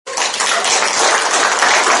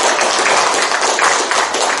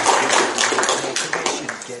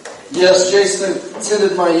Yes, Jason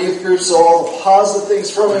attended my youth group, so all the positive things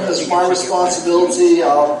from him is my responsibility.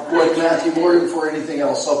 I'll blame Matthew Morgan for anything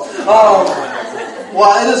else. So,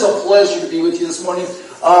 well, it is a pleasure to be with you this morning.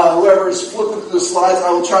 Whoever is flipping through the slides, I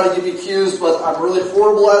will try to give you cues, but I'm really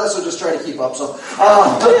horrible at it, so just try to keep up. So,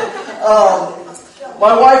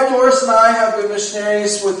 my wife Doris and I have been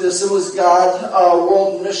missionaries with the Assemblies of God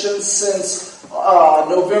World Mission since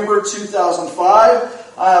November 2005.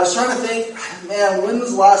 I was trying to think, man, when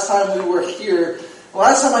was the last time we were here? The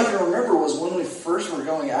last time I can remember was when we first were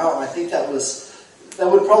going out. I think that would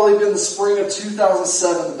probably have been the spring of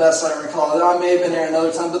 2007, the best I recall. I may have been there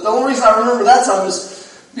another time, but the only reason I remember that time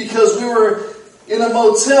is because we were in a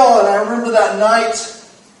motel, and I remember that night,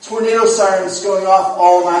 tornado sirens going off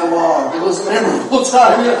all night long. It was a memorable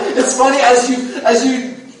time. It's funny, as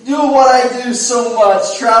you do what I do so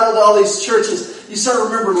much, travel to all these churches, you start to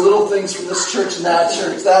remember little things from this church and that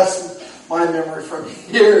church. That's my memory from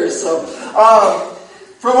here. So,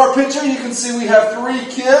 from our picture, you can see we have 3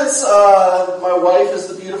 kids. My wife is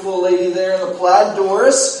the beautiful lady there in the plaid,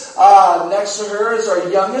 Doris. Next to her is our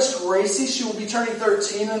youngest, Gracie. She will be turning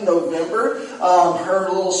 13 in November. Her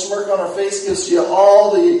little smirk on her face gives you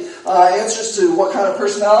all the answers to what kind of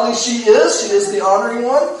personality she is. She is the honoring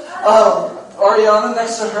one. Ariana,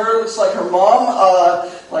 next to her, looks like her mom,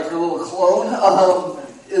 like her little clone,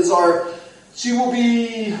 she will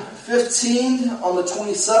be 15 on the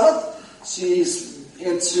 27th. She's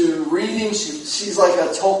into reading. She's like a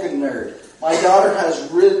Tolkien nerd. My daughter has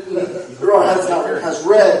read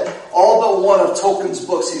all but one of Tolkien's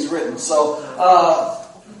books he's written. So,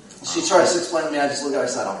 she tries to explain to me, I just look at her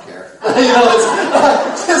and say, I don't care.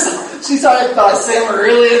 She's talking about Sam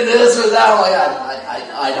really in this or that. I'm like,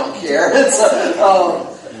 I don't care.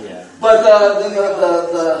 But then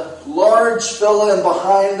the large fella in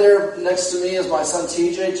behind there next to me is my son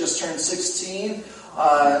TJ, just turned 16.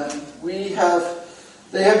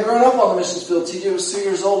 They have grown up on the missions field. TJ was 2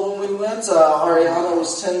 years old when we went. Ariana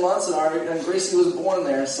was 10 months, and Gracie was born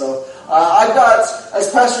there. So I've got, as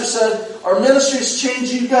Pastor said, our ministry's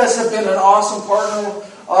changed. You guys have been an awesome partner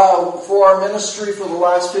for our ministry for the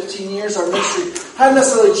last 15 years. Our ministry hasn't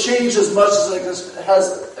necessarily changed as much as it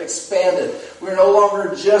has expanded. We're no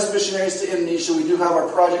longer just missionaries to Indonesia. We do have our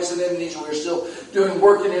projects in Indonesia. We're still doing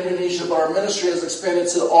work in Indonesia, but our ministry has expanded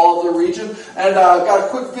to all of the region. And I've got a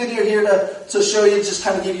quick video here to show you, just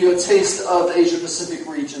kind of give you a taste of the Asia Pacific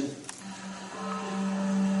region.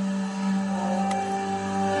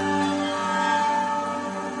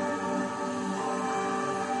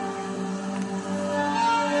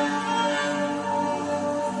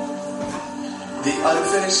 The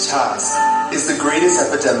unfinished task is the greatest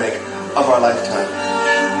epidemic of our lifetime.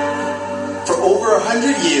 For over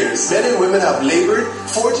 100 years, men and women have labored,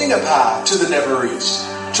 forging a path to the never reached,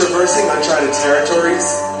 traversing uncharted territories,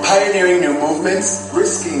 pioneering new movements,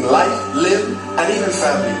 risking life, limb, and even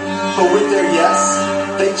family. But with their yes,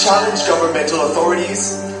 they challenge governmental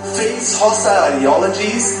authorities, face hostile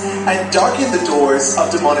ideologies, and darken the doors of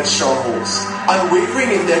demonic strongholds.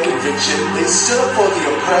 Unwavering in their conviction, they stood up for the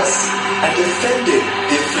oppressed and defended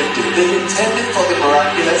the afflicted. They contended for the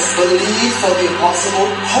miraculous, believed for the impossible,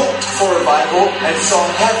 hoped for revival, and saw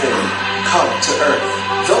heaven come to earth.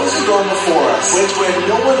 Those who gone before us went where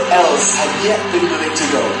no one else had yet been willing to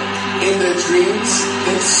go. In their dreams,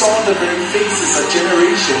 they saw the very faces of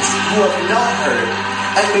generations who have not heard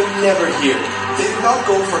and may never hear. They did not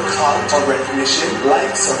go for clout or recognition,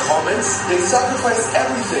 likes or comments. They sacrificed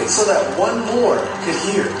everything so that one more could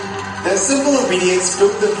hear. Their simple obedience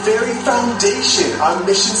built the very foundation our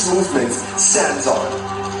missions movement stands on,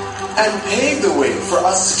 and paved the way for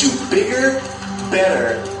us to do bigger,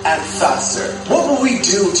 better, and faster. What will we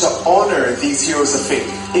do to honor these heroes of faith?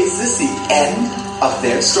 Is this the end of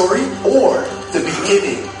their story or the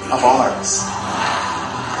beginning of ours?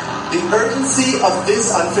 The urgency of this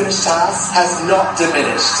unfinished task has not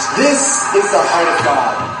diminished. This is the heart of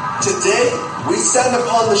God. Today, we stand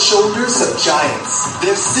upon the shoulders of giants.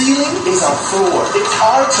 Their ceiling is our floor. It's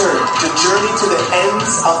our turn to journey to the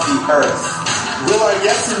ends of the earth. Will our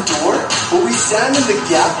yes endure? Will we stand in the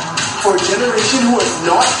gap for a generation who has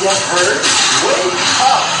not yet heard? Wake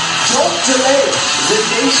up! Don't delay. The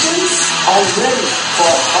nations are ready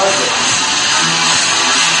for harvest.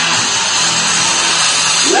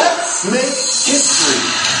 Let's make history.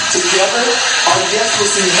 Together, our yes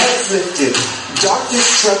will see heads lifted, darkness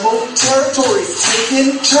tremble, territories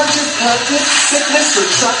taken, churches planted, sickness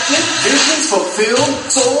retracted, visions fulfilled,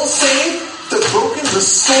 souls saved, the broken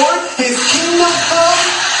restored, His kingdom come,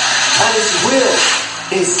 and His will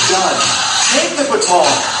is done. Take the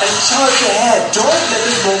baton and charge ahead. Don't let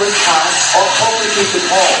this moment pass or complicate the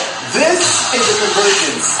call. This is a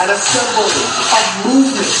convergence, an assembly, a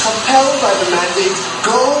movement compelled by the mandate,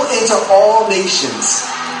 go into all nations.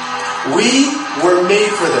 We were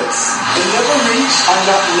made for this. The never reached are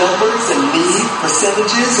not numbers and need,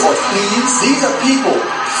 percentages or pleas. These are people,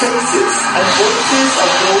 faces, and voices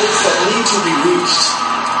of those that need to be reached.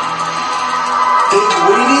 They've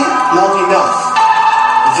waited long enough.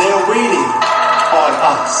 They're waiting on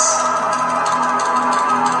us.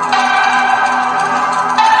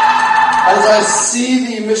 As I see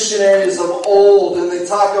the missionaries of old and they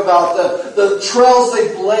talk about the trails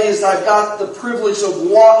they blazed, I've got the privilege of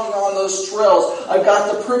walking on those trails. I've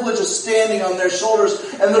got the privilege of standing on their shoulders.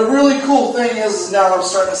 And the really cool thing is now I'm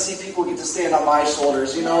starting to see people get to stand on my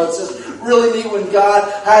shoulders. You know, it's just really neat when God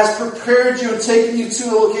has prepared you and taken you to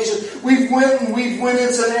a location. We've went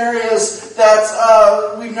into areas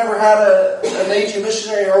that we've never had an AG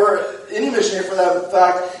missionary or any missionary for that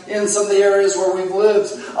fact in some of the areas where we've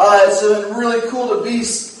lived. It's been really cool to be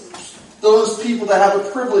those people that have a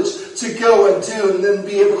privilege to go and do and then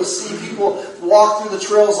be able to see people walk through the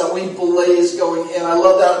trails that we blaze going in. I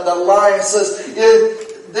love that line. It says,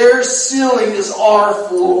 their ceiling is our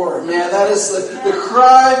floor. Man, that is the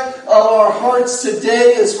cry of our hearts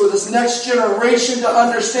today is for this next generation to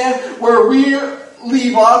understand where we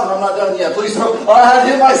leave off, and I'm not done yet. Please don't. I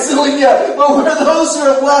haven't hit my ceiling yet. But where those who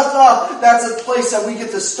have left off, that's a place that we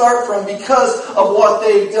get to start from because of what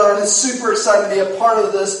they've done. It's super exciting to be a part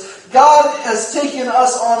of this. God has taken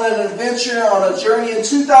us on an adventure, on a journey. In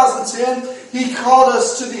 2010, He called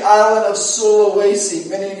us to the island of Sulawesi.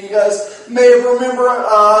 Many of you guys may remember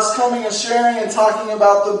us coming and sharing and talking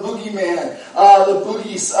about the boogeyman, the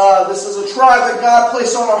Bugis. This is a tribe that God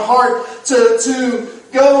placed on our heart to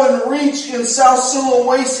go and reach in South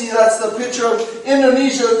Sulawesi. That's the picture of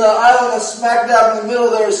Indonesia. The island that's smack dab in the middle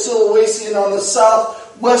there is Sulawesi, and on the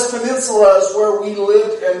southwest peninsula is where we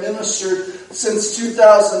lived and ministered since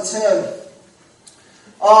 2010.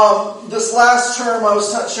 This last term I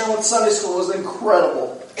was sharing with Sunday school was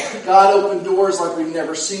incredible. God opened doors like we've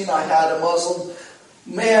never seen. I had a Muslim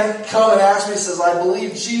man come and ask me, says, I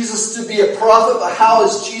believe Jesus to be a prophet, but how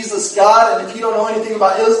is Jesus God? And if you don't know anything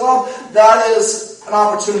about Islam, that is an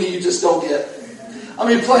opportunity you just don't get. I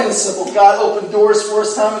mean, plain and simple. God opened doors for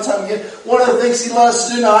us time and time again. One of the things He let us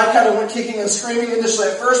do, now I kind of went kicking and screaming initially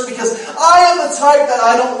at first because I am the type that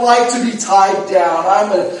I don't like to be tied down.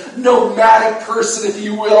 I'm a nomadic person, if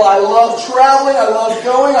you will. I love traveling. I love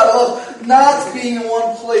going. I love not being in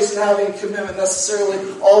one place and having a commitment necessarily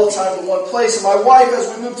all the time to one place. And my wife, as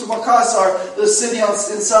we moved to Makassar, the city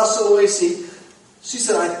in South Sulawesi, she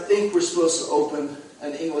said, I think we're supposed to open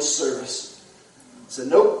an English service. I said,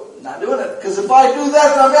 nope, not doing it. Because if I do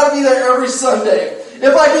that, then I've got to be there every Sunday.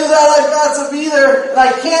 If I do that, I've got to be there. And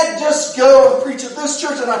I can't just go and preach at this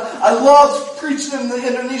church. And I loved preaching in the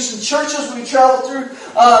Indonesian churches. We traveled through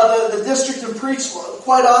the district and preached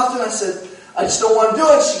quite often. I said, I just don't want to do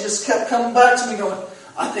it. She just kept coming back to me going,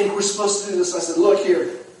 I think we're supposed to do this. I said, look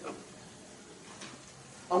here.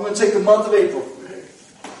 I'm going to take the month of April.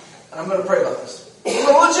 And I'm going to pray about this. I'm going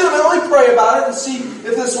to legitimately pray about it and see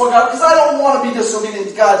if this will work out. Because I don't want to be disobedient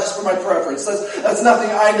to God just for my preference. That's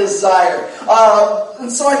nothing I desire.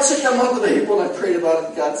 And so I took that month of April and I prayed about it.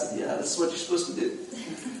 And God said, yeah, this is what you're supposed to do.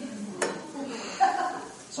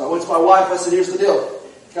 So I went to my wife. I said, here's the deal.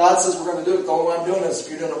 God says we're going to do it. The only way I'm doing this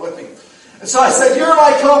if you're doing it with me. And so I said, you're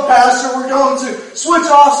my co-pastor. We're going to switch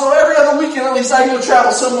off. So every other weekend at least I go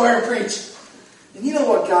travel somewhere and preach. And you know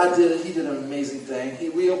what God did? He did an amazing thing.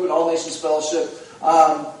 We opened All Nations Fellowship.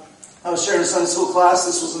 I was sharing a Sunday school class.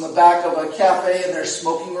 This was in the back of a cafe in their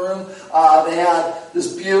smoking room. They had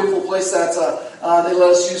this beautiful place that they let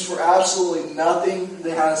us use for absolutely nothing.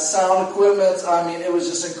 They had sound equipment. I mean, it was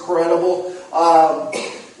just incredible.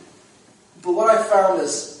 But what I found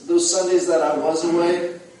is those Sundays that I was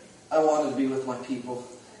away, I wanted to be with my people.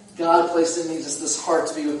 God placed in me just this heart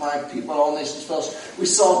to be with my people at All Nations Fellowship. We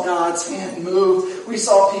saw God's hand move. We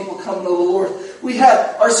saw people come to the Lord. We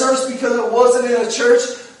had our service because it wasn't in a church.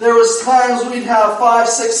 There was times we'd have 5,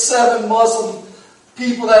 6, 7 Muslim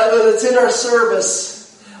people that would attend our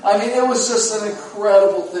service. I mean, it was just an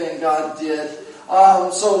incredible thing God did.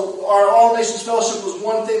 So our All Nations Fellowship was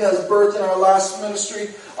one thing that was birthed in our last ministry.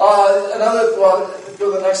 Go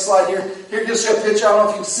to the next slide here. Here gives you a picture. I don't know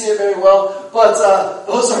if you can see it very well. But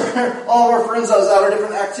those are all of our friends that was at our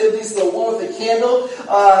different activities. The one with the candle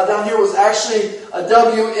down here was actually a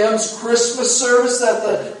WM's Christmas service that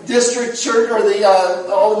the district church or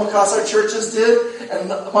all the Makassar churches did. And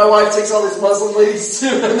my wife takes all these Muslim ladies too,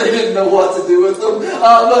 and they didn't know what to do with them.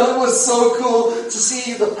 But it was so cool to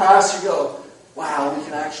see the pastor go, wow, we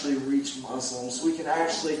can actually reach Muslims. We can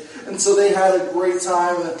actually, and so they had a great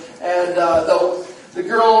time. And the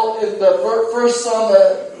girl, the first son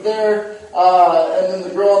there, and then the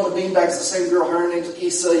girl on the beanbag's the same girl. Her name's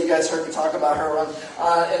Issa. You guys heard me talk about her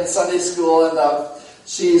in Sunday school, and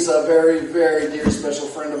she's a very, very dear, special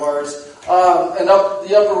friend of ours. And up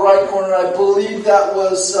the upper right corner, I believe that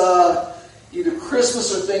was either Christmas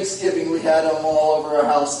or Thanksgiving. We had them all over our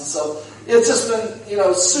house, and so it's just been,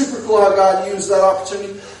 super cool how God used that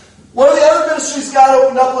opportunity. One of the other ministries God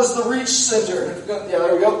opened up was the Reach Center. Yeah,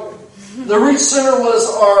 there we go. The Reach Center was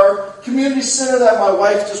our community center that my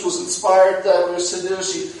wife just was inspired that we was to do.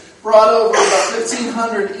 She brought over about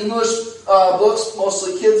 1,500 English books,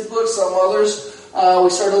 mostly kids' books, some others. We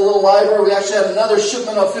started a little library. We actually had another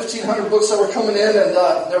shipment of 1,500 books that were coming in and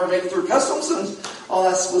never made it through customs, and all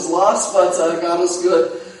that was lost, but God was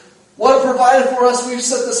good. What it provided for us, we've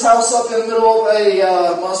set this house up in the middle of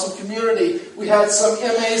a Muslim community. We had some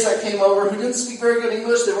MAs that came over who didn't speak very good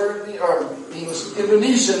English. They were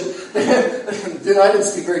Indonesian. I didn't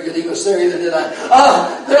speak very good English there either, did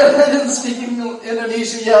I? They didn't speak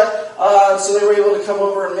Indonesian yet. So they were able to come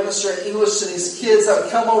over and minister in English to these kids that would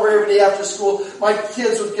come over every day after school. My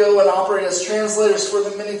kids would go and operate as translators for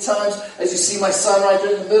them many times. As you see my son right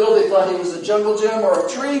there in the middle, they thought he was a jungle gym or a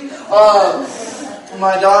tree.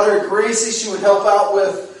 My daughter Gracie, she would help out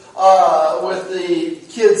with the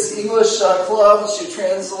kids' English club. She would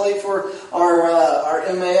translate for our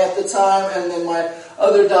MA at the time, and then my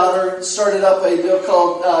other daughter started up a deal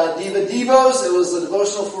called Diva Devos. It was a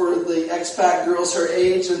devotional for the expat girls her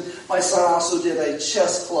age, and my son also did a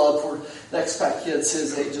chess club for the expat kids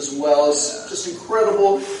his age as well. It's just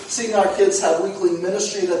incredible seeing our kids have weekly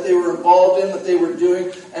ministry that they were involved in, that they were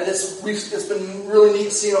doing, and it's been really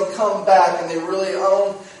neat seeing them come back and they really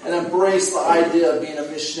own and embrace the idea of being a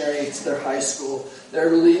missionary to their high school.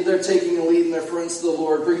 They're taking and leading their friends to the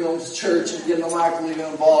Lord, bringing them to church and getting them actively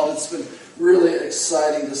involved. It's been really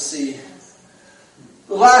exciting to see.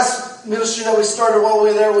 The last ministry that we started while we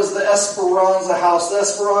were there was the Esperanza House. The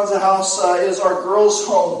Esperanza House is our girls'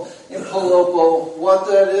 home in Palopo. What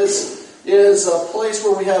that is a place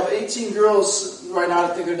where we have 18 girls. Right now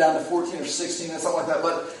I think they're down to 14 or 16 or something like that.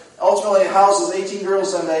 But ultimately it houses 18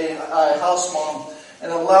 girls and a house mom.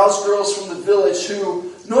 And allows girls from the village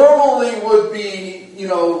who normally would be,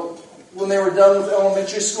 when they were done with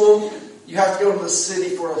elementary school, you have to go to the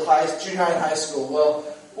city for junior high and high school. Well,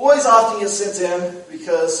 boys often get sent in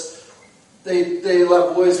because they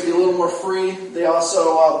let boys be a little more free. They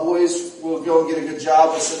also, boys will go and get a good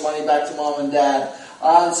job and send money back to mom and dad.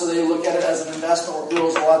 And so they look at it as an investment, where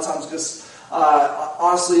girls a lot of times just,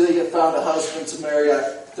 honestly, they get found a husband to marry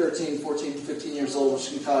at 13, 14, 15 years old, which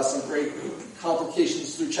can cause some great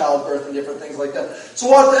complications through childbirth and different things like that. So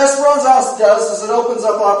what the Esperanza House does is it opens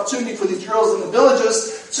up opportunity for these girls in the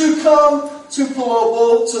villages to come to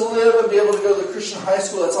Palopo to live and be able to go to the Christian high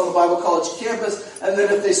school that's on the Bible College campus, and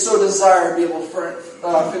then if they so desire, be able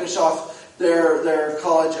to finish off their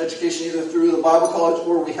college education either through the Bible College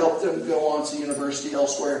or we help them go on to university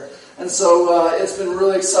elsewhere. And so it's been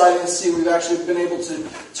really exciting to see. We've actually been able to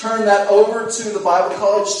turn that over to the Bible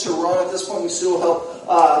College to run at this point. We still help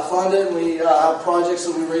fund it, and we have projects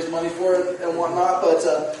that we raise money for it and whatnot. But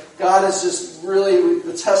God is just really,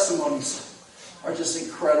 the testimonies are just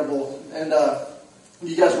incredible. And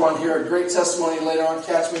you guys want to hear a great testimony later on,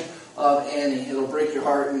 catch me, of Annie. It'll break your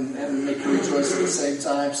heart and make you rejoice at the same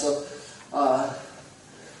time. So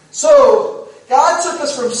God took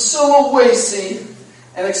us from Sulawesi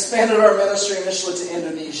and expanded our ministry initially to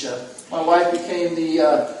Indonesia. My wife became the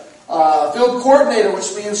field coordinator,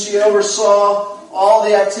 which means she oversaw all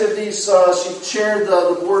the activities. She chaired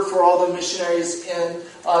the board for all the missionaries in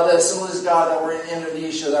the Assemblies of God that were in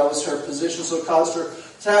Indonesia. That was her position, so it caused her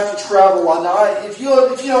to have to travel a lot. Now, if you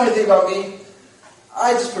know anything about me,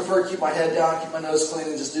 I just prefer to keep my head down, keep my nose clean,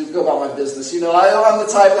 and just go about my business. I'm the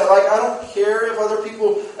type that I don't care if other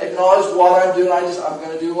people acknowledge what I'm doing. I'm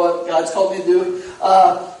going to do what God's called me to do.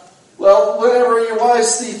 Well, whenever your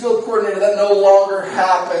wife's the field coordinator, that no longer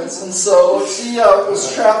happens. And so she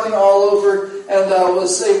was traveling all over and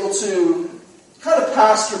was able to kind of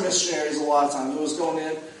pastor missionaries a lot of times. It was going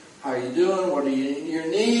in, how are you doing? What are your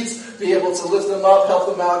needs? Be able to lift them up, help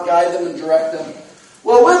them out, guide them, and direct them.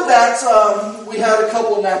 Well, with that, we had a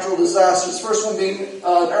couple of natural disasters. First one being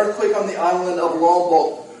an earthquake on the island of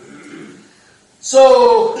Lombok.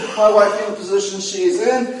 So, my wife in the position she's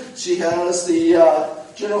in, she has the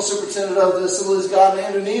general superintendent of the Assemblies of God in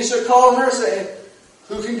Indonesia calling her saying,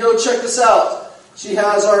 who can go check this out? She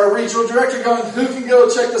has our regional director going, who can go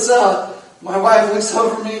check this out? My wife looks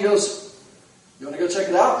over at me and goes, you want to go check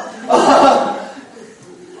it out?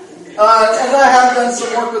 And I have done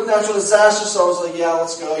some work with natural disasters, so I was like, yeah,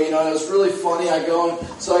 let's go. And it was really funny. I go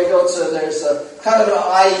to, there's a kind of an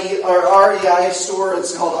REI store.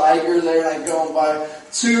 It's called Iger there, and I go and buy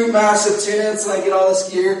 2 massive tents, and I get all this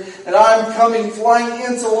gear. And I'm flying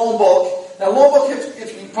into Lombok. Now, Lombok,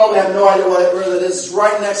 if you probably have no idea where that is, it's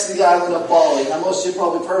right next to the island of Bali. Now, most of you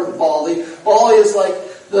probably have heard of Bali. Bali is like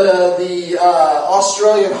the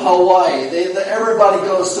Australian Hawaii. Everybody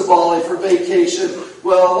goes to Bali for vacation.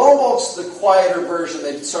 Well, Lombok's the quieter version.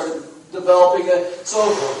 They started developing it. So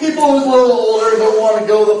people who's a little older don't want to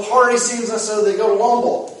go to the party scenes, and so they go to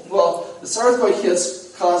Lombok. Well, this earthquake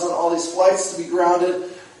hits, causing all these flights to be grounded.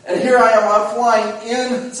 And here I am, I'm flying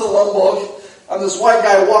into Lombok. I'm this white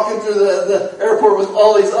guy walking through the airport with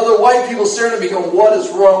all these other white people staring at me going, what is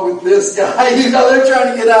wrong with this guy? They're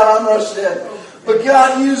trying to get out, I'm rushed in. But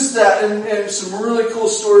God used that, and some really cool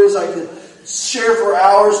stories I could share for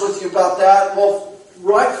hours with you about that. Well,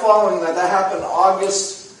 right following that happened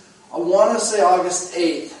August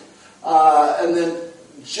 8th. And then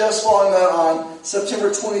just following that on September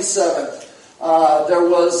 27th, there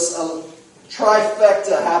was a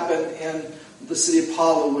trifecta happen in the city of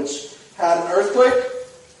Palu, which had an earthquake,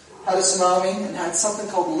 had a tsunami, and had something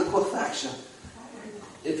called liquefaction.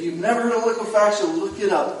 If you've never heard of liquefaction, look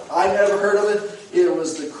it up. I never heard of it. It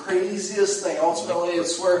was the craziest thing. Ultimately,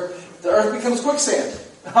 it's where the earth becomes quicksand.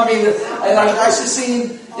 And I've actually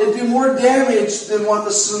seen it do more damage than what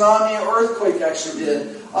the tsunami or earthquake actually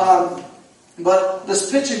did. But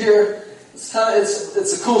this picture here, it's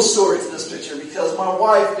a cool story to this picture, because my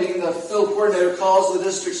wife, being the field coordinator, calls the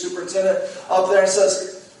district superintendent up there and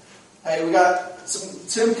says, hey, we got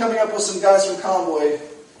Tim coming up with some guys from Convoy.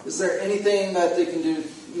 Is there anything that they can do,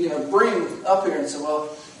 bring up here? And said, well,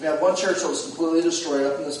 we have one church that was completely destroyed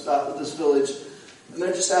up in this village, and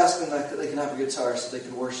they're just asking that they can have a guitar so they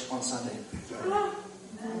can worship on Sunday.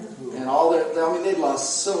 And they'd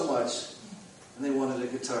lost so much, and they wanted a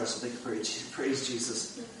guitar so they could praise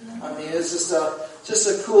Jesus. It's just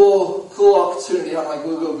a cool opportunity. I'm like,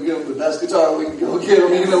 we'll go get them the best guitar we can go get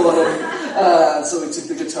them. So we took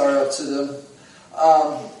the guitar up to them.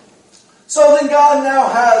 So then God now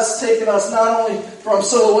has taken us not only from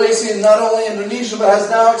Sulawesi and not only Indonesia, but has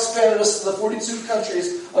now expanded us to the 42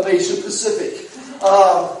 countries of Asia Pacific.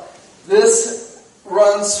 This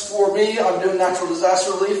runs for me. I'm doing natural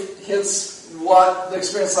disaster relief, hence what the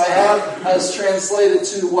experience I have has translated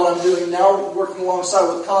to what I'm doing now, working alongside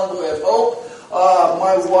with Convoy of Hope.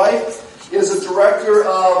 My wife is a director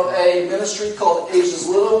of a ministry called Asia's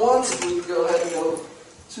Little Ones. If we can go ahead and go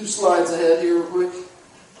 2 slides ahead here real quick.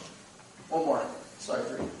 One more. Sorry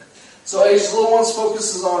for you. So Asia's Little Ones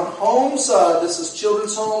focuses on homes. This is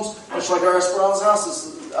children's homes, much like our Esperanza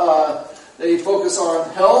House. They focus on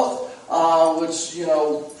health, which,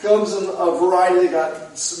 comes in a variety. They got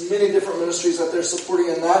many different ministries that they're supporting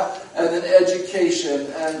in that. And then education.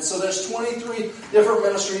 And so there's 23 different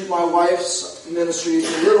ministries. My wife's ministry,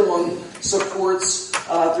 the Little One, supports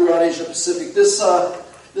throughout Asia Pacific. This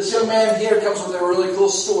young man here comes with a really cool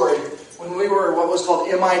story. When we were what was called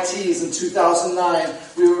MITs in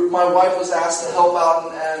 2009, my wife was asked to help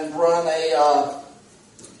out and run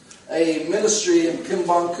a ministry in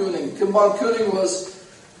Kembang Kuning. Kembang Kuning was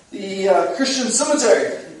the Christian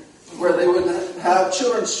cemetery where they would have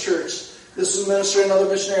children's church. This was a ministry another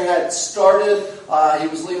missionary had started. He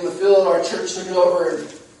was leaving the field. Our church took it over and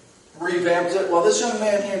revamped it. Well, this young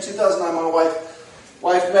man here in 2009, my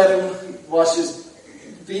wife met him while she was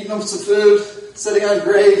feeding him some food, sitting on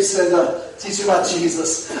graves, and teaching about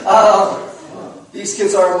Jesus. These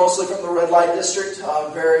kids are mostly from the red light district,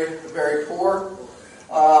 very, very poor.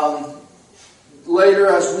 Later,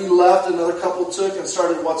 as we left, another couple took and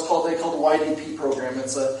started what's called the YDP program.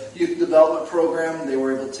 It's a youth development program. They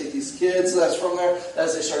were able to take these kids that's from there.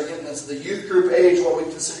 As they started getting into the youth group age, what we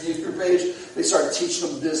consider youth group age, they started teaching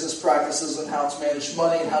them business practices and how to manage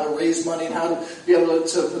money and how to raise money and how to be able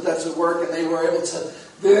to put that to work. And they were able to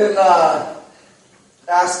then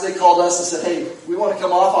they called us and said, hey, we want to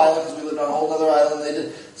come off island, because we lived on a whole other island. They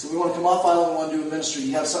did. So we want to come off island, we want to do a ministry.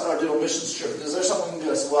 You have something, or do a missions trip. Is there something we can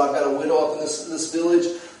do? I said, well, I've got a widow up in this village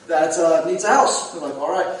that needs a house. They're like,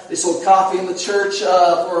 all right. They sold coffee in the church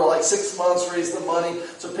for like 6 months, raised the money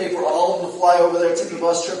to pay for all of them to fly over there, take a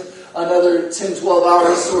bus trip, another 10, 12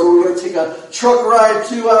 hours. So we were going to take a truck ride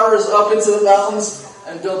 2 hours up into the mountains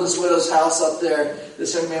and build this widow's house up there.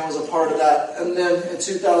 This young man was a part of that. And then in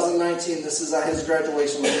 2019, this is at his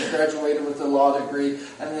graduation, when he graduated with a law degree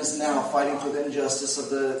and is now fighting for the injustice of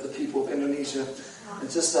the people of Indonesia.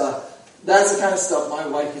 It's just That's the kind of stuff my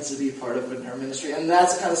wife gets to be a part of in her ministry. And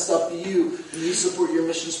that's the kind of stuff when you support your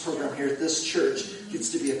missions program here at this church, gets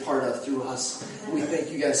to be a part of through us. And we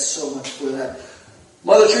thank you guys so much for that.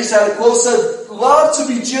 Mother Teresa had a quote, said, love to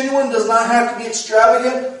be genuine does not have to be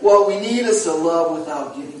extravagant. What we need is to love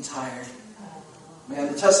without getting tired.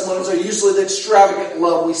 Man, the testimonies are usually the extravagant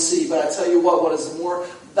love we see. But I tell you what is more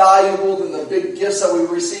valuable than the big gifts that we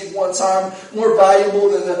received one time, more valuable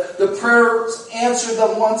than the prayers answered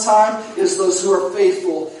them one time, is those who are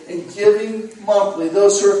faithful in giving monthly,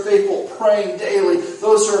 those who are faithful praying daily,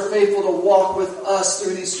 those who are faithful to walk with us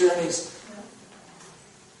through these journeys.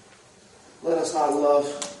 Let us not love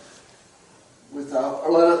without,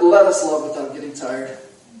 or let us love without getting tired.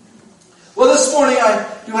 Well, this morning I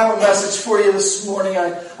do have a message for you. This morning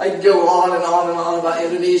I go on and on and on about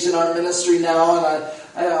Indonesia and our ministry now, and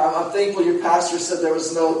I'm thankful your pastor said there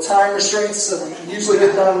was no time restraints, and we usually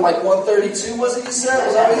get done like 1:32, was it you said?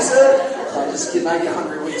 Was that what you said? I'm just kidding, I get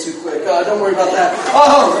hungry way too quick. Don't worry about that.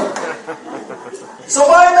 So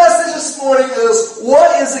my message this morning is,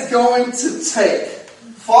 what is it going to take?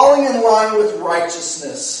 Falling in line with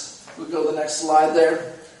righteousness. We'll go to the next slide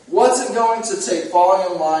there. What's it going to take?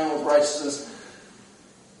 Falling in line with righteousness.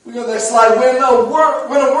 We go to the next slide. When a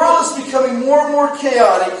world is becoming more and more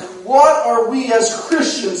chaotic, what are we as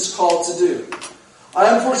Christians called to do?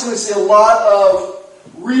 I unfortunately see a lot of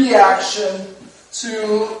reaction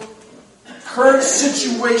to current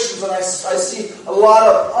situations, and I see a lot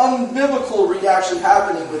of unbiblical reaction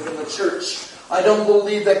happening within the church. I don't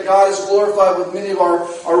believe that God is glorified with many of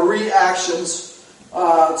our reactions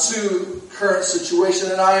to current situation.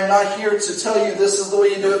 And I am not here to tell you this is the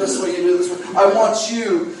way you do it, this is the way you do it, this way. I want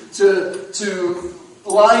you to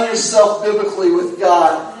line yourself biblically with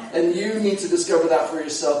God, and you need to discover that for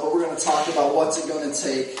yourself. But we're going to talk about what's it going to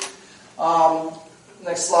take.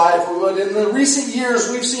 Next slide, if we would. In the recent years,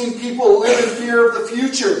 we've seen people live in fear of the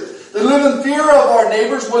future. They live in fear of our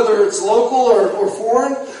neighbors, whether it's local or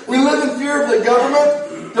foreign. We live in fear of the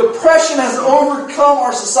government. Depression has overcome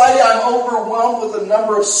our society. I'm overwhelmed with the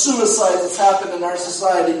number of suicides that's happened in our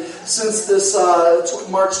society since this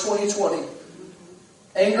March 2020.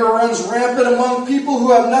 Anger runs rampant among people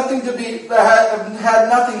who have nothing had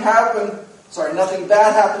nothing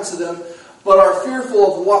bad happen to them, but are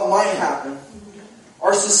fearful of what might happen.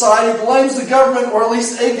 Our society blames the government, or at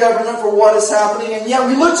least a government, for what is happening, and yet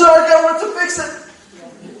we look to our government to fix it.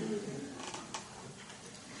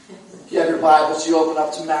 If you have your Bibles, you open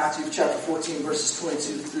up to Matthew chapter 14, verses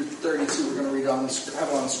 22 through 32. We're going to read have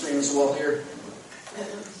it on the screen as well here.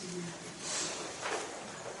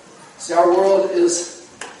 See, our world is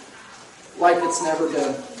like it's never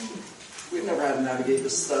been. We've never had to navigate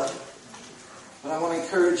this stuff. But I want to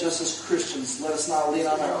encourage us as Christians, let us not lean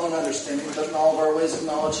on our own understanding, but in all of our ways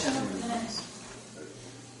acknowledge Him.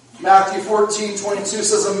 Matthew 14:22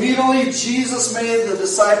 says, immediately Jesus made the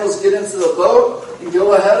disciples get into the boat and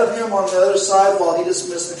go ahead of Him on the other side while He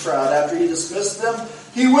dismissed the crowd. After He dismissed them,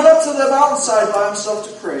 He went up to the mountainside by Himself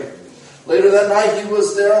to pray. Later that night He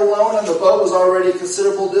was there alone, and the boat was already a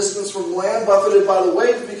considerable distance from land, buffeted by the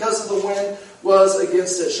waves because of the wind was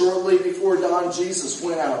against it. Shortly before dawn, Jesus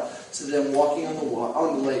went out to them walking on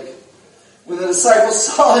the lake. When the disciples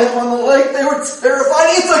saw Him on the lake, they were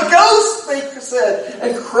terrified. It's a ghost, they said,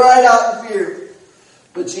 and cried out in fear.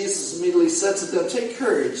 But Jesus immediately said to them, take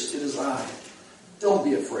courage, it is I. Don't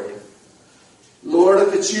be afraid. Lord,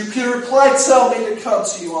 if it's you, Peter replied, tell me to come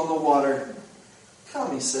to you on the water.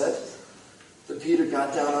 Come, he said. But Peter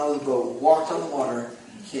got down out of the boat, walked on the water,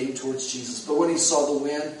 and came towards Jesus. But when he saw the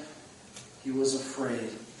wind, he was afraid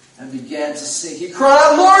and began to sink. He cried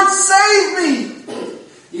out, Lord, save me!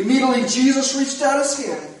 Immediately Jesus reached out His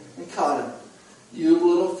hand and caught him. You of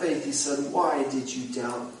little faith, He said, why did you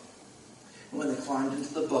doubt? And when they climbed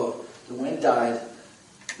into the boat, the wind died.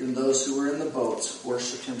 Then those who were in the boats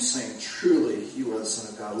worshipped Him, saying, truly, you are the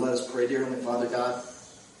Son of God. Let us pray. Dear Heavenly Father God,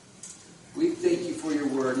 we thank You for Your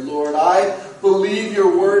word. Lord, I believe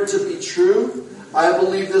Your word to be true. I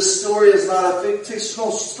believe this story is not a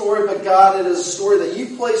fictional story, but God, it is a story that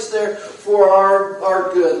You placed there for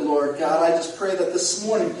our good, Lord God. I just pray that this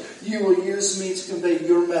morning You will use me to convey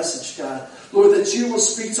Your message, God. Lord, that You will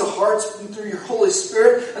speak to hearts through Your Holy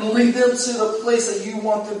Spirit and lead them to the place that You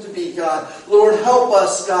want them to be, God. Lord, help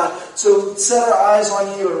us, God, to set our eyes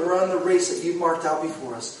on You and run the race that You've marked out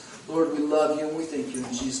before us. Lord, we love You and we thank You.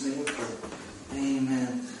 In Jesus' name we pray.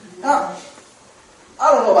 Amen. Now,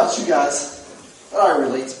 I don't know about you guys, but I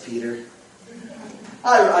relate to Peter.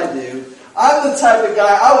 I do. I'm the type of guy,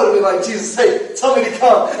 I would have been like, Jesus, hey, tell me to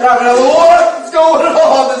come. And I'd be like, what's going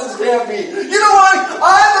on? This can't be. You know what?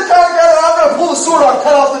 I'm the kind of guy that I'm going to pull the sword out,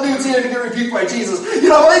 cut off the dude's ear to get rebuked by Jesus. You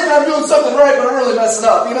know, maybe I'm doing something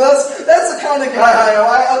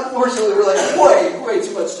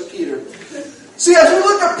See, as we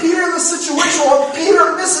look at Peter in this situation, what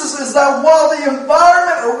Peter misses is that while the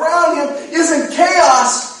environment around him is in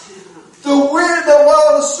chaos,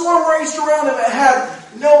 while the storm raged around him, it had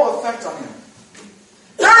no effect on him.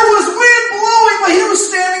 There was wind blowing, but he was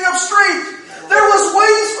standing up straight. There was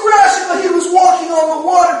waves crashing, but he was walking on the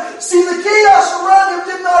water. See, the chaos around him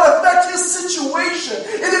did not affect his situation.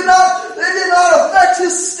 It did not affect his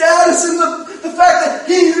status and the fact that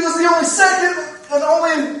he was the only second and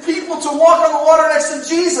only people to walk on the water next to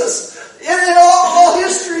Jesus in all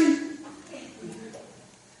history.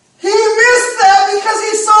 He missed that because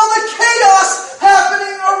he saw the chaos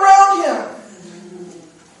happening around him.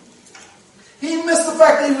 He missed the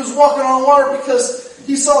fact that he was walking on water because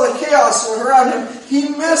he saw the chaos around him. He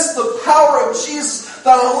missed the power of Jesus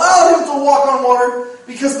that allowed him to walk on water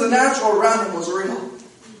because the natural around him was real.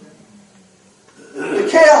 The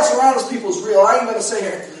chaos around his people is real. I ain't going to say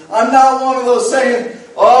here. I'm not one of those saying,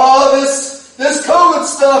 oh, this COVID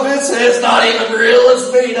stuff, it's not even real,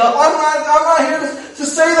 it's made up. I'm not here to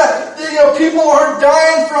say that people aren't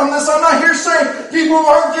dying from this. I'm not here saying people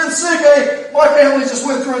aren't getting sick. Hey, my family just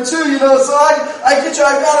went through it too, so I get you.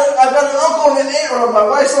 I've got an uncle and an aunt, or my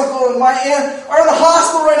wife's uncle and my aunt are in the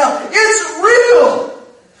hospital right now. It's real.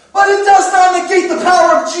 But it does not negate the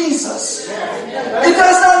power of Jesus. It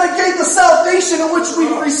does not negate the salvation in which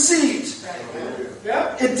we've received.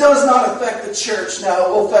 It does not affect the church. Now, it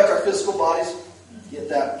will affect our physical bodies. Get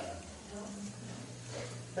that?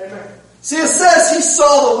 Amen. See, it says he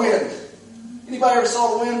saw the wind. Anybody ever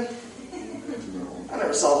saw the wind? I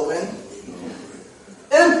never saw the wind.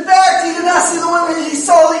 In fact, he did not see the wind. He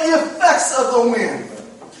saw the effects of the wind.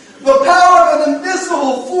 The power of an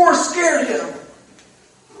invisible force scared him.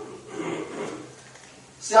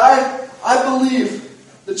 See, I believe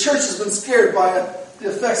the church has been scared by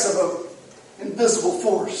the effects of an invisible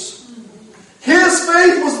force. His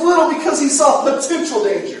faith was little because he saw potential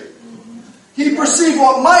danger. He perceived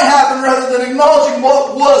what might happen rather than acknowledging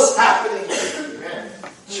what was happening.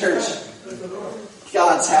 Church,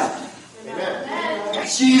 God's happening.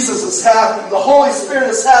 Jesus is happening. The Holy Spirit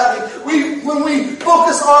is happening. When we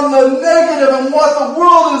focus on the negative and what the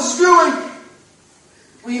world is doing,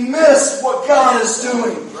 we miss what God is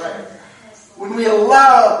doing. When we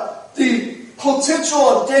allow the potential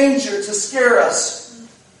of danger to scare us,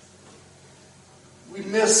 we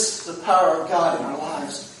miss the power of God in our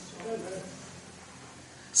lives.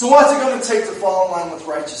 So what's it going to take to fall in line with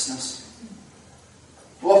righteousness?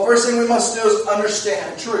 Well, first thing we must do is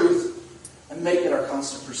understand truth and make it our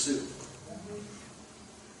constant pursuit.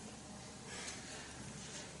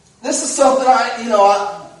 This is something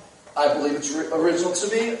I believe it's original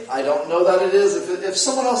to me. I don't know that it is. If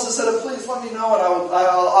someone else has said it, please let me know and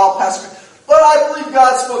I'll pass it. But I believe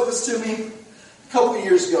God spoke this to me a couple of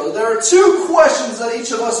years ago. There are two questions that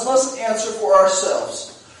each of us must answer for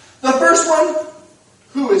ourselves. The first one,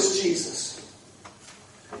 who is Jesus?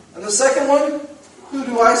 And the second one, who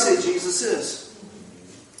do I say Jesus is?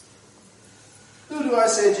 Who do I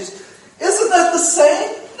say Jesus? Isn't that the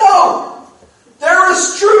same? No. There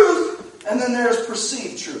is truth, and then there is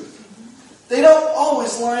perceived truth. They don't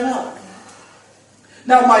always line up.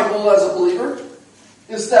 Now, my goal as a believer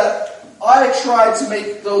is that I try to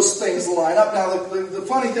make those things line up. Now, the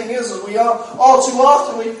funny thing is we all too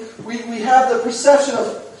often, we have the perception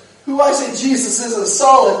of who I say Jesus is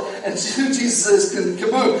solid and who Jesus is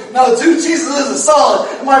kaboom. Now, who Jesus is solid,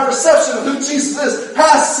 and my perception of who Jesus is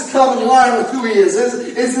has to come in line with who he is.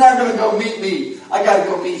 It's not going to go meet me. I got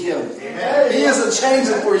to go meet him. Amen. He isn't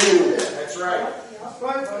changing for you. That's right.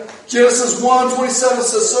 Genesis 1:27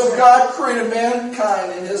 says, so God created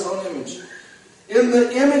mankind in his own image. In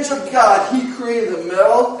the image of God, he created the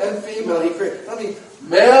male and female.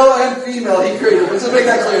 Male and female, he created. Let's make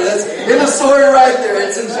that clear. That's in the story right there.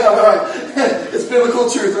 It's in It's biblical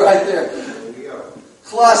truth right there.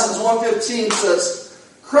 Colossians 1:15 says,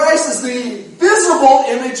 Christ is the visible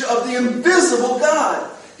image of the invisible God.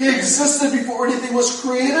 He existed before anything was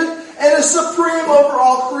created and is supreme over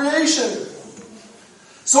all creation.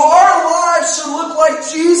 So our lives should look like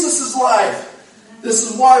Jesus' life. This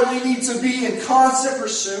is why we need to be in constant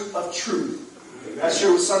pursuit of truth. I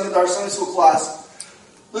shared with our Sunday school class.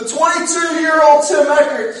 The 22-year-old Tim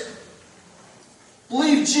Eckert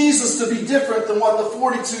believed Jesus to be different than what the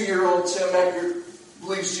 42-year-old Tim Eckert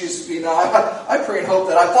believes Jesus to be. Now, I pray and hope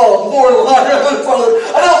that I follow more in line. I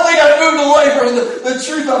don't think I moved away from the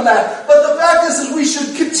truth on that. But the fact is we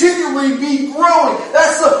should continually be growing.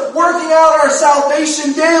 That's the working out our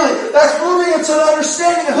salvation daily. That's moving into the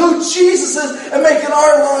understanding of who Jesus is and making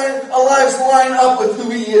our lives line up with who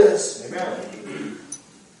he is. Amen.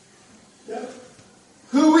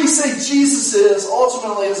 who we say Jesus is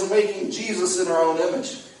ultimately is making Jesus in our own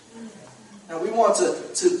image. And we want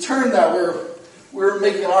to turn that where we're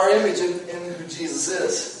making our image in who Jesus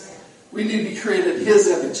is. We need to be created in His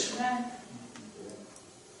image.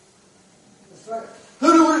 That's right.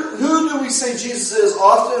 Who do we say Jesus is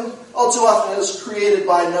often? All too often it is created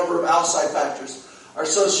by a number of outside factors. Our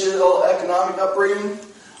socio-economic upbringing,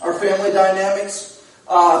 our family dynamics,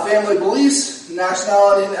 family beliefs,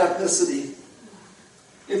 nationality, and ethnicity.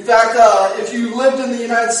 In fact, if you lived in the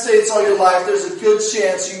United States all your life, there's a good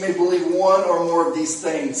chance you may believe one or more of these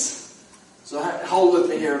things. So hold with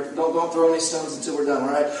me here. Don't throw any stones until we're done, all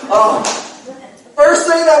right? First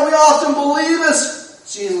thing that we often believe is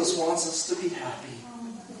Jesus wants us to be happy.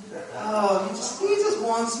 Oh, he just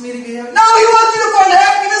wants me to be happy. No, He wants you to find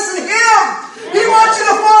happiness in Him. He wants you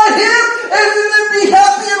to find Him and then be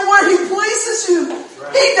happy in where He places you.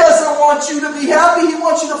 He doesn't want you to be happy. He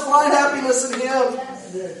wants you to find happiness in Him.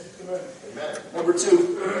 Number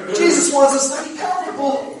 2, Jesus wants us to be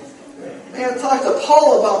comfortable. Man, talk to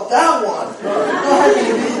Paul about that one. I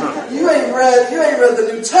mean, you ain't read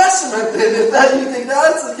the New Testament then, if that you think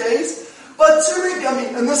that's the case. But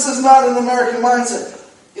and this is not an American mindset.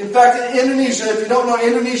 In fact, in Indonesia, if you don't know,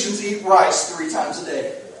 Indonesians eat rice 3 times a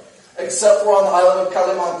day. Except for on the island of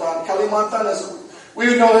Kalimantan. Kalimantan is, we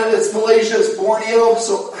would know that it's Malaysia, it's Borneo,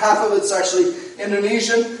 so half of it's actually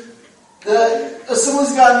Indonesian. The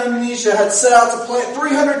Assemblies of God in Indonesia had set out to plant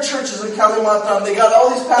 300 churches in Kalimantan. They got all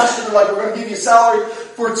these pastors who were like, we're going to give you a salary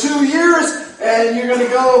for 2 years, and you're going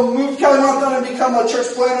to go move to Kalimantan and become a church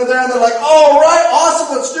planter there. And they're like, all right,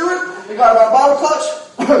 awesome, let's do it. They got about a Bible clutch.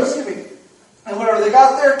 Excuse me. And whenever they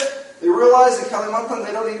got there, they realized in Kalimantan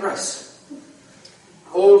they don't eat rice.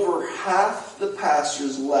 Over half the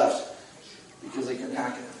pastors left because they couldn't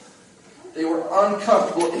hack it. They were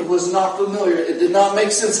uncomfortable. It was not familiar. It did not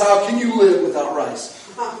make sense. How can you live without rice?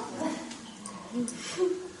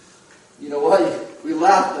 You know what? We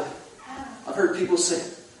laugh. I've heard people say,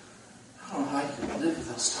 I don't know how you can live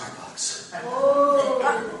without Starbucks.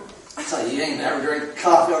 I tell you, you ain't never drank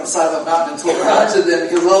coffee on the side of a mountain until we're out to them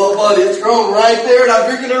because, oh, buddy, it's growing right there and I'm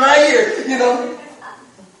drinking it right here, you know.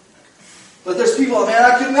 But there's people, man,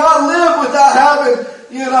 I could not live without having,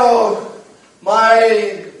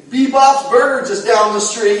 my Bebop's Burger just down the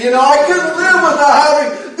street. I couldn't live without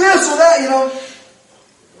having this or that,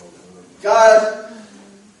 God,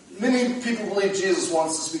 many people believe Jesus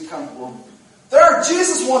wants us to be comfortable.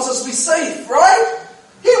 Jesus wants us to be safe, right?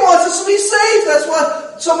 He wants us to be safe. That's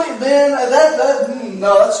why so many, man,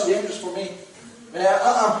 no, that's too dangerous for me. Man,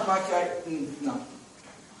 no.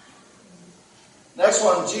 Next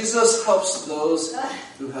one, Jesus helps those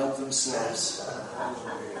who help themselves.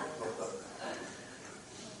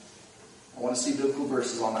 I want to see biblical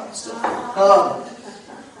verses on that one still.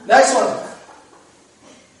 Next one.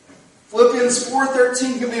 Philippians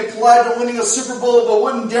 4:13 can be applied to winning a Super Bowl, but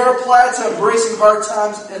wouldn't dare apply it to embracing hard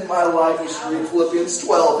times in my life. You should read Philippians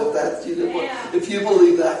 12 if you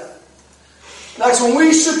believe that. Next one,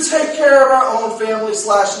 we should take care of our own family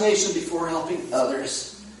 / nation before helping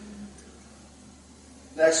others.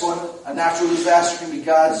 Next one, a natural disaster can be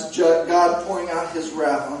God pouring out His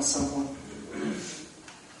wrath on someone.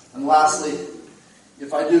 And lastly,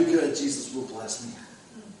 if I do good, Jesus will bless me.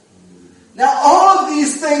 Now, all of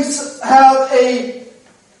these things have a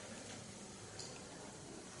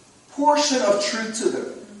portion of truth to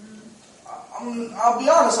them. I'll be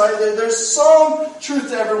honest, there's some truth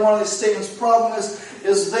to every one of these statements. The problem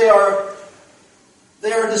is they are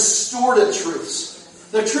distorted truths.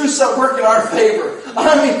 They're truths that work in our favor.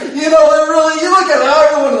 I mean, you look at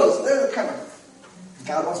every one of those. They're kind of,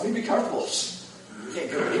 God wants me to be comfortable. Can't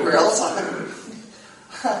go anywhere else.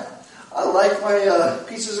 I like my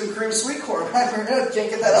peaches and cream sweet corn. I can't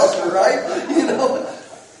get that elsewhere, right?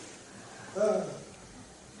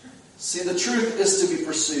 See, the truth is to be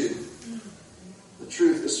pursued. The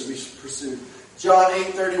truth is to be pursued. John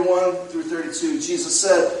 8:31-32, Jesus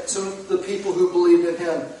said to the people who believed in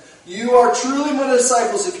Him, "You are truly my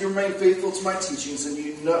disciples if you remain faithful to my teachings, and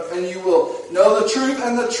you will know the truth,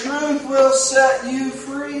 and the truth will set you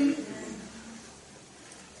free."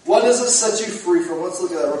 What does it set you free from? Let's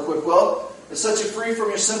look at that real quick. Well, it sets you free from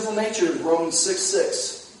your sinful nature, Romans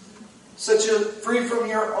 6:6. Sets you free from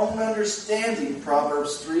your own understanding,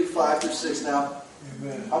 Proverbs 3:5-6. Now,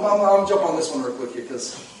 amen. I'm jump on this one real quick here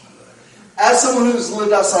because as someone who's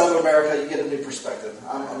lived outside of America, you get a new perspective.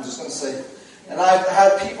 I'm just going to say, and I've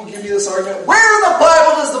had people give me this argument: where in the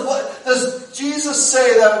Bible does Jesus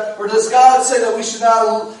say that, or does God say that we should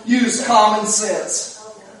not use common sense?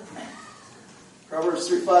 Proverbs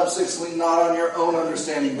 3:5-6, lean not on your own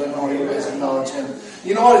understanding, but in all your ways acknowledge Him.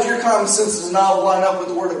 You know what? If your common sense does not line up with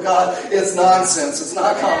the Word of God, it's nonsense. It's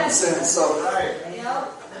not common sense. So,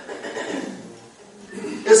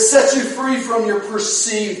 it sets you free from your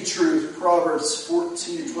perceived truth. Proverbs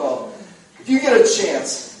 14:12. If you get a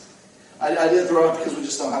chance, I didn't throw it up because we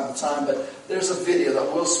just don't have the time, but there's a video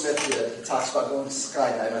that Will Smith did. He talks about going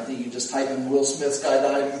skydiving. I think you just type in Will Smith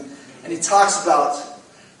skydiving, and he talks about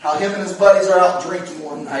how him and his buddies are out drinking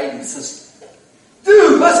one night, and he says,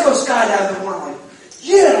 "Dude, let's go skydiving." And we're like,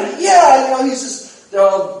 yeah. You know, he's just, they're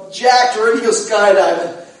all jacked, ready to go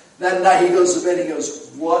skydiving. That night he goes to bed, he goes,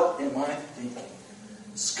 "What am I thinking?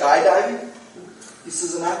 Skydiving?" He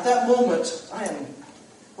says, and at that moment, I am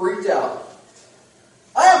freaked out.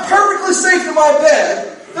 I am perfectly safe in my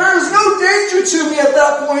bed. There is no danger to me at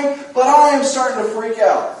that point, but I am starting to freak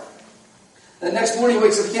out. The next morning he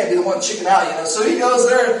wakes up, he can't be the one chicking out, you know. So he goes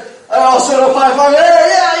there, and all of a sudden, high five,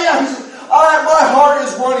 yeah. He says, my heart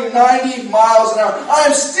is running 90 miles an hour. I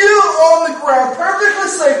am still on the ground, perfectly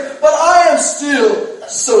safe, but I am still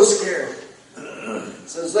so scared.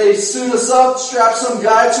 So as they suit us up, strap some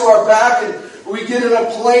guy to our back, and we get in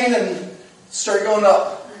a plane and start going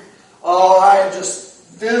up. Oh, I am just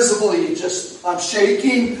visibly, I'm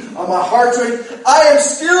shaking, my heart's rate. I am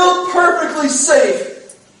still perfectly safe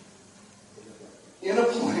in a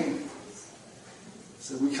plane.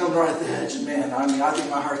 So we come right at the edge, and man, I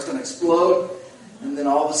think my heart's going to explode. And then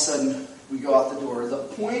all of a sudden, we go out the door. The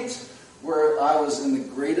point where I was in the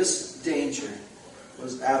greatest danger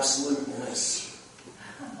was absolute bliss.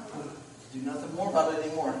 Do nothing more about it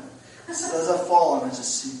anymore. So as I fall, and I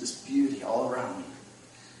just see this beauty all around me.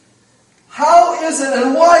 How is it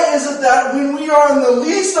and why is it that when we are in the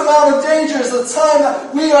least amount of danger is the time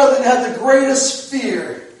that we are that have the greatest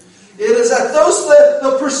fear? It is at those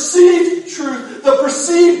the perceived truth, the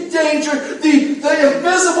perceived danger, the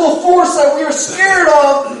invisible force that we are scared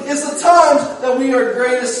of is the times that we are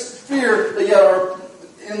greatest fear, that yet are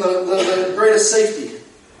in the greatest safety.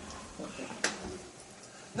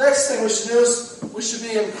 Next thing we should do is we should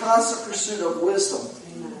be in constant pursuit of wisdom.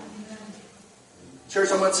 Church,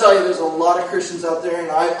 I'm going to tell you, there's a lot of Christians out there, and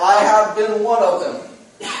I have been one of them,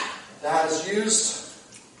 that has used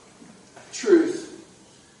truth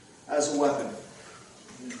as a weapon.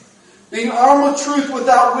 Being armed with truth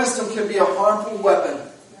without wisdom can be a harmful weapon.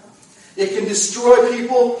 It can destroy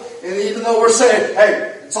people, and even though we're saying,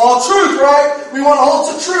 hey, it's all truth, right? We want to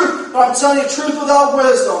hold to truth, but I'm telling you, truth without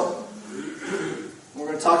wisdom. We're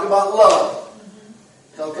going to talk about love.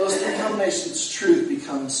 Without those three combinations, truth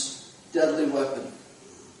becomes a deadly weapon.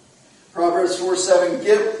 Proverbs 4:7,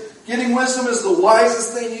 getting wisdom is the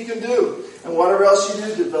wisest thing you can do. And whatever else you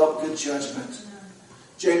do, develop good judgment.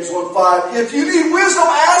 James 1:5, if you need wisdom,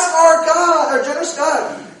 ask our God, our generous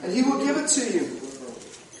God, and He will give it to you.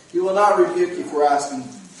 He will not rebuke you for asking.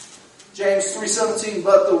 James 3:17,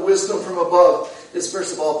 but the wisdom from above is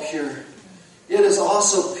first of all pure. It is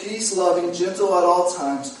also peace-loving, gentle at all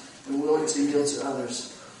times, and willing to yield to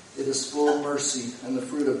others. It is full of mercy and the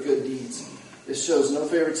fruit of good deeds. It shows no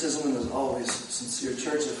favoritism and is always sincere.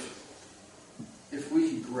 Church, if we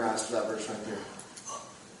could grasp that verse right there,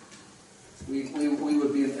 we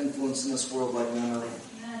would be an influence in this world like none other.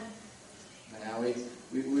 Man,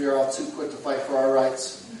 we are all too quick to fight for our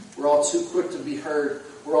rights. We're all too quick to be heard.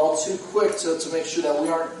 We're all too quick to make sure that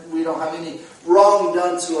we don't have any wrong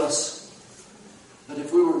done to us. But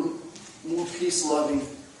if we were more peace-loving,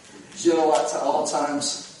 gentle at all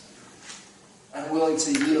times, and willing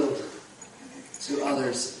to yield to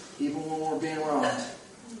others, even when we're being wronged,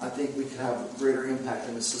 I think we could have a greater impact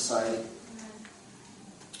in this society.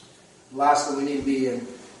 Lastly, we need to be in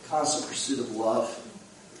constant pursuit of love.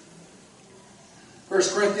 1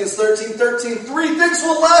 Corinthians 13:13, three things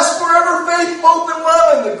will last forever, faith, hope, and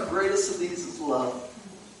love, and the greatest of these is love.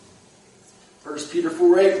 1 Peter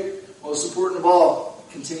 4:8, most important of all,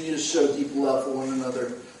 continue to show deep love for one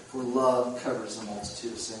another, for love covers a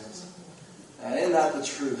multitude of sins. And isn't that the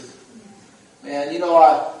truth? Man, you know,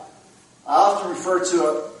 I often refer to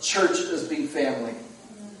a church as being family.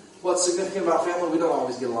 What's significant about family? We don't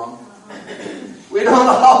always get along. We don't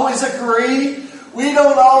always agree. We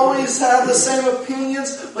don't always have the same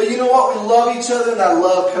opinions. But you know what? We love each other, and that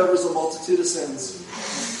love covers a multitude of sins.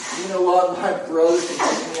 You know what? My brother can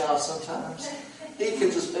take me off sometimes. He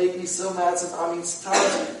can just make me so mad. Sometimes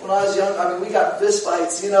when I was young, we got fist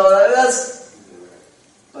fights. You know,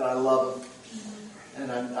 but I love him.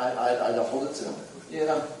 And I don't hold it to him, you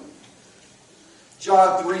know.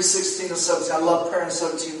 John 3:16 and 17. I love pairing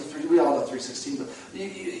 17 with 3. We all know 3:16, but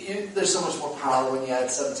there's so much more power when you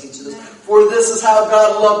add 17 to this. For this is how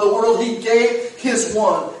God loved the world. He gave His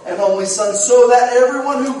one and only Son, so that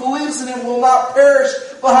everyone who believes in Him will not perish,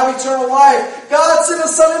 but have eternal life. God sent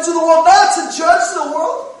His Son into the world not to judge the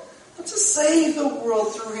world, but to save the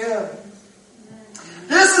world through Him.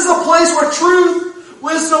 This is a place where truth,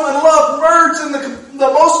 wisdom, and love merge in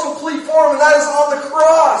the most complete form, and that is on the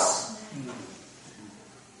cross.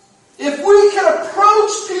 If we can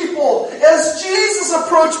approach people as Jesus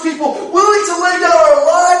approached people, willing to lay down our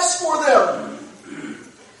lives for them,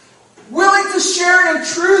 willing to share in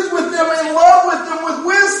truth with them, in love with them, with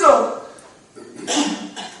wisdom,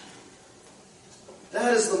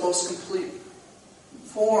 that is the most complete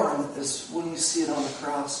form, is when you see it on the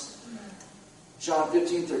cross. John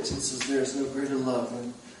 15:13 says, there is no greater love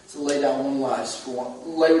than to lay down one's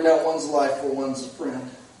life for one's friend.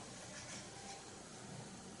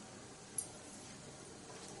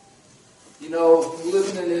 You know,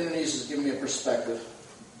 living in Indonesia has given me a perspective.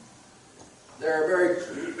 They're a very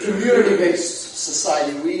community-based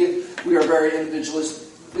society. We are very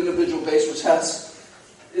individual-based, which has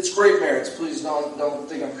its great merits. Please don't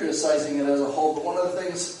think I'm criticizing it as a whole. But one of the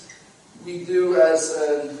things we do as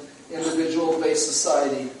an individual-based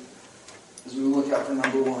society is we look out for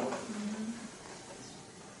number one.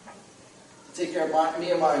 Take care of me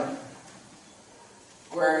and mine.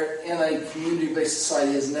 Where in a community-based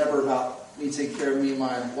society is never about me taking care of me and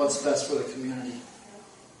mine. What's best for the community?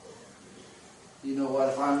 You know what?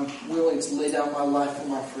 If I'm willing to lay down my life for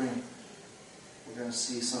my friend, we're going to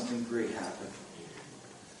see something great happen.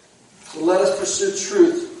 So let us pursue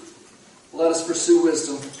truth. Let us pursue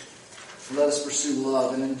wisdom. Let us pursue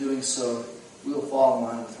love. And in doing so, we will fall in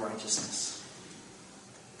line with righteousness.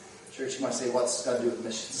 Church, you might say, what's got to do with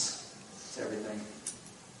missions? It's everything.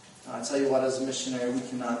 I tell you what, as a missionary, we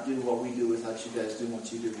cannot do what we do without you guys doing what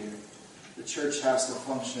you do here. The church has to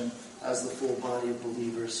function as the full body of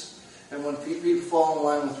believers. And when people fall in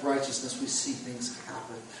line with righteousness, we see things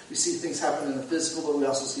happen. We see things happen in the physical, but we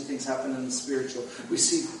also see things happen in the spiritual. We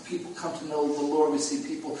see people come to know the Lord. We see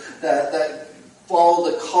people that follow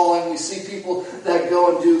the calling. We see people that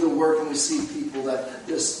go and do the work. And we see people that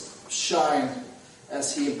just shine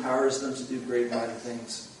as He empowers them to do great mighty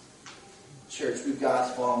things. Church, we've got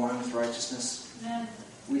to fall in line with righteousness. Amen.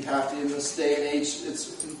 We have to, in this day and age,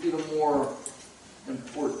 it's even more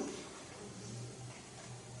important.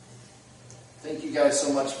 Thank you guys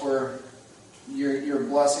so much for your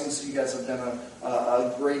blessings. You guys have been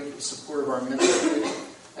a great support of our ministry.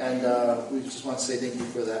 And we just want to say thank you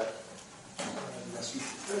for that.